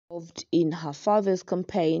involved in her father's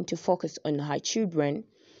campaign to focus on her children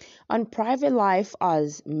and private life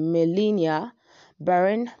as Melania,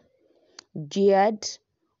 Baron, Jihad,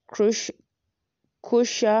 Kusha,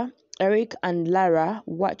 Eric, and Lara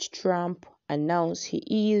watched Trump announce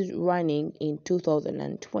he is running in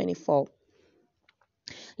 2024.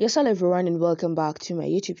 Yes, hello everyone and welcome back to my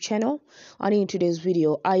YouTube channel. And in today's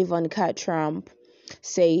video, Ivanka Trump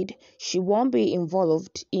said she won't be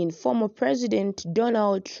involved in former President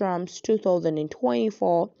Donald Trump's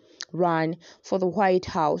 2024 run for the White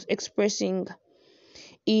House, expressing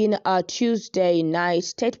in a Tuesday night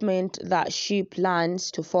statement that she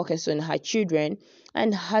plans to focus on her children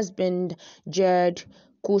and husband. Jared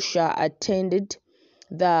Kushner attended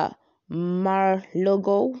the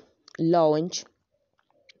Mar-a-Lago launch.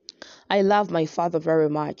 "I love my father very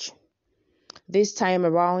much. This time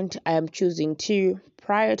around, I am choosing to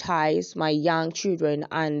prioritize my young children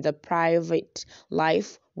and the private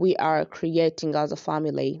life we are creating as a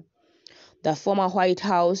family," the former White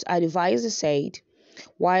House advisor said.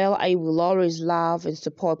 "While I will always love and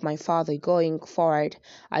support my father going forward,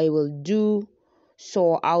 I will do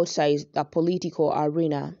so outside the political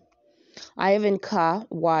arena." Ivanka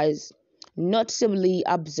was noticeably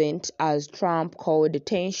absent as Trump called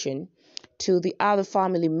attention to the other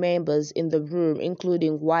family members in the room,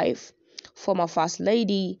 including wife, former First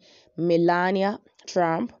Lady Melania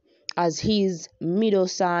Trump, as his middle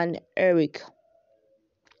son Eric,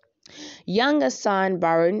 younger son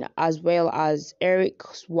Baron, as well as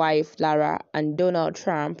Eric's wife Lara, and Donald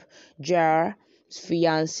Trump Jr.'s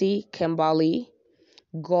fiancée Kimberly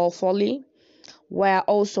Guilfoyle were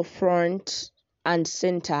also front and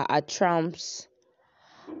center at Trump's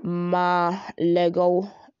Mar-a-Lago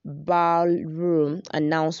ballroom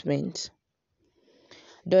announcement.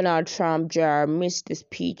 Donald Trump Jr. missed the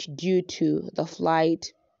speech due to the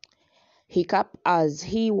flight hiccup as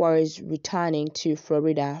he was returning to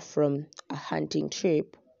Florida from a hunting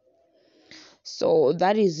trip. So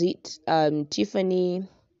that is it. Tiffany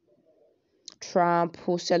Trump,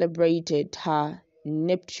 who celebrated her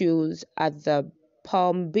nuptials at the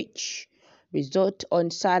Palm Beach resort on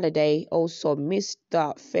Saturday, also missed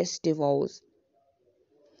the festivals.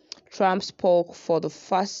 Trump spoke for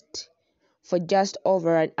just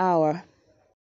over an hour